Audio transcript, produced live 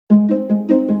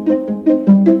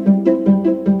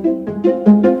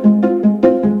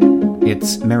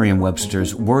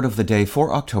Merriam-Webster's Word of the Day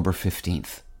for October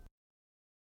 15th.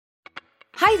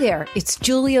 Hi there, it's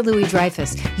Julia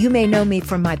Louis-Dreyfus. You may know me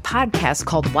from my podcast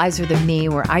called Wiser Than Me,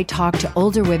 where I talk to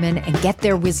older women and get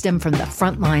their wisdom from the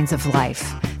front lines of life.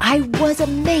 I was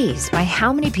amazed by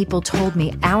how many people told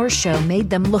me our show made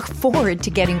them look forward to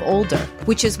getting older,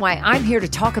 which is why I'm here to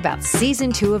talk about Season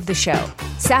 2 of the show.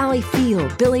 Sally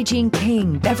Field, Billie Jean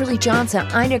King, Beverly Johnson,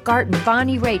 Ina Garten,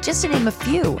 Bonnie Raitt, just to name a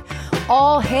few.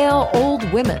 All hail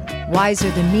old women.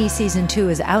 Wiser Than Me Season 2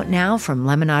 is out now from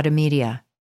Lemonada Media.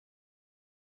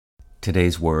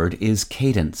 Today's word is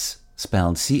cadence,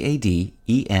 spelled C-A-D-E-N-C-E.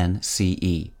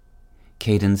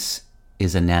 Cadence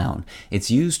is a noun. It's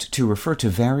used to refer to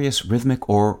various rhythmic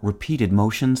or repeated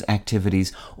motions,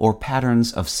 activities, or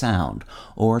patterns of sound,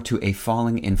 or to a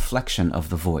falling inflection of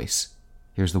the voice.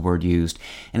 Here's the word used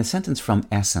in a sentence from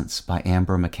Essence by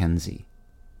Amber Mackenzie.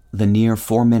 The near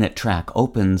 4-minute track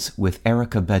opens with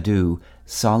Erykah Badu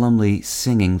solemnly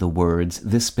singing the words,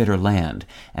 "This Bitter Land,"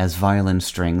 as violin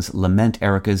strings lament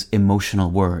Erykah's emotional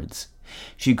words.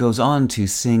 She goes on to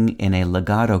sing in a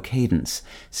legato cadence,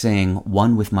 saying,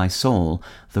 "One with my soul,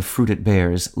 the fruit it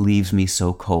bears leaves me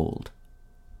so cold."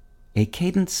 A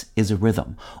cadence is a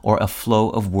rhythm, or a flow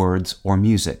of words or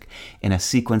music, in a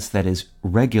sequence that is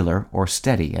regular or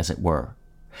steady, as it were.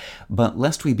 But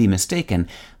lest we be mistaken,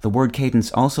 the word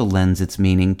cadence also lends its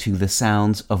meaning to the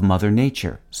sounds of Mother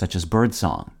Nature, such as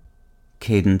birdsong.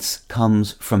 Cadence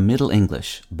comes from Middle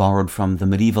English, borrowed from the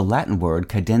medieval Latin word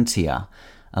cadentia,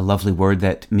 a lovely word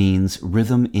that means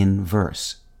rhythm in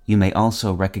verse. You may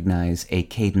also recognize a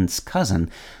cadence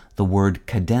cousin, the word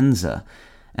cadenza,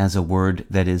 as a word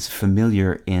that is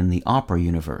familiar in the opera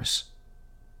universe.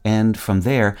 And from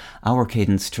there, our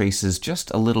cadence traces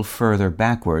just a little further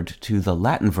backward to the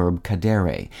Latin verb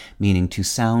cadere, meaning to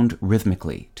sound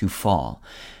rhythmically, to fall.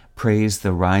 Praise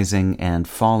the rising and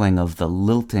falling of the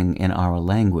lilting in our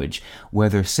language,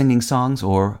 whether singing songs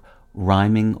or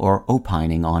rhyming or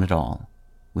opining on it all.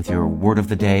 With your Word of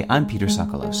the Day, I'm Peter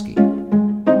Sokolowski.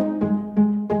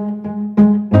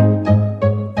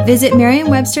 Visit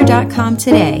Merriam-Webster.com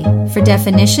today for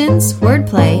definitions,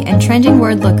 wordplay, and trending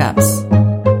word lookups.